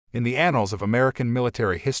In the annals of American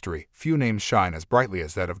military history, few names shine as brightly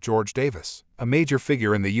as that of George Davis. A major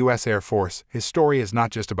figure in the U.S. Air Force, his story is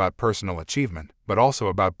not just about personal achievement, but also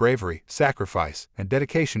about bravery, sacrifice, and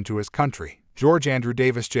dedication to his country. George Andrew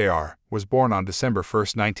Davis, Jr., was born on December 1,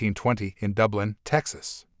 1920, in Dublin,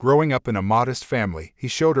 Texas. Growing up in a modest family, he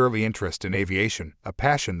showed early interest in aviation, a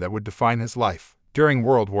passion that would define his life. During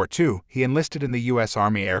World War II, he enlisted in the U.S.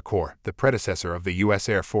 Army Air Corps, the predecessor of the U.S.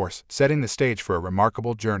 Air Force, setting the stage for a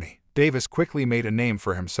remarkable journey. Davis quickly made a name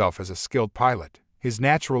for himself as a skilled pilot. His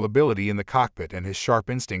natural ability in the cockpit and his sharp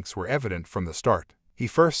instincts were evident from the start. He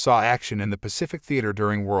first saw action in the Pacific Theater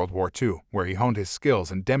during World War II, where he honed his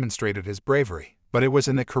skills and demonstrated his bravery. But it was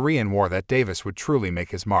in the Korean War that Davis would truly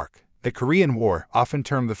make his mark. The Korean War, often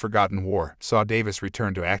termed the Forgotten War, saw Davis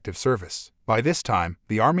return to active service. By this time,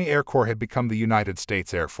 the Army Air Corps had become the United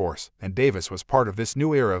States Air Force, and Davis was part of this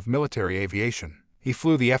new era of military aviation. He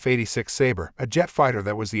flew the F-86 Sabre, a jet fighter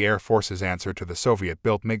that was the Air Force's answer to the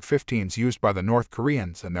Soviet-built MiG-15s used by the North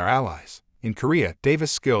Koreans and their allies. In Korea,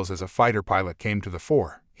 Davis' skills as a fighter pilot came to the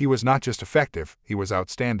fore. He was not just effective, he was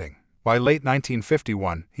outstanding. By late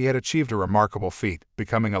 1951, he had achieved a remarkable feat,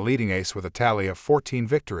 becoming a leading ace with a tally of 14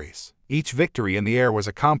 victories. Each victory in the air was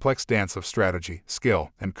a complex dance of strategy, skill,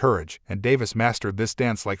 and courage, and Davis mastered this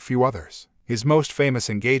dance like few others. His most famous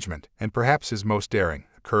engagement, and perhaps his most daring,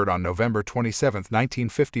 occurred on November 27,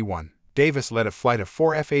 1951. Davis led a flight of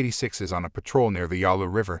 4 F-86s on a patrol near the Yalu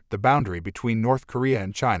River, the boundary between North Korea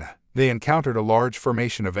and China. They encountered a large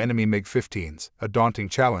formation of enemy MiG-15s, a daunting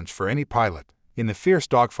challenge for any pilot. In the fierce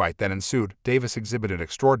dogfight that ensued, Davis exhibited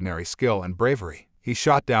extraordinary skill and bravery. He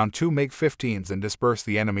shot down 2 MiG-15s and dispersed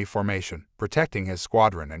the enemy formation, protecting his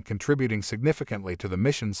squadron and contributing significantly to the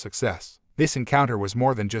mission's success. This encounter was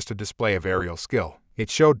more than just a display of aerial skill. It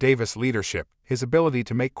showed Davis' leadership, his ability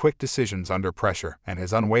to make quick decisions under pressure, and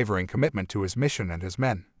his unwavering commitment to his mission and his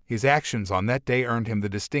men. His actions on that day earned him the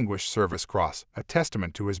Distinguished Service Cross, a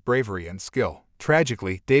testament to his bravery and skill.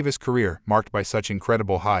 Tragically, Davis' career, marked by such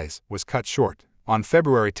incredible highs, was cut short. On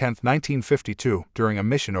February 10, 1952, during a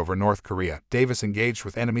mission over North Korea, Davis engaged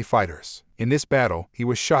with enemy fighters. In this battle, he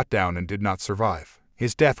was shot down and did not survive.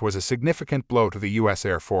 His death was a significant blow to the U.S.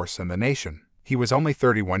 Air Force and the nation. He was only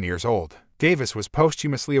 31 years old. Davis was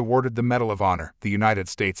posthumously awarded the Medal of Honor, the United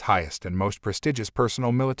States' highest and most prestigious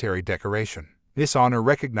personal military decoration. This honor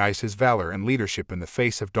recognized his valor and leadership in the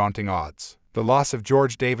face of daunting odds. The loss of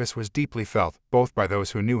George Davis was deeply felt, both by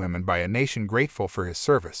those who knew him and by a nation grateful for his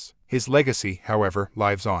service. His legacy, however,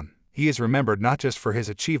 lives on. He is remembered not just for his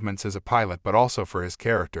achievements as a pilot but also for his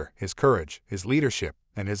character, his courage, his leadership,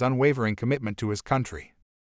 and his unwavering commitment to his country.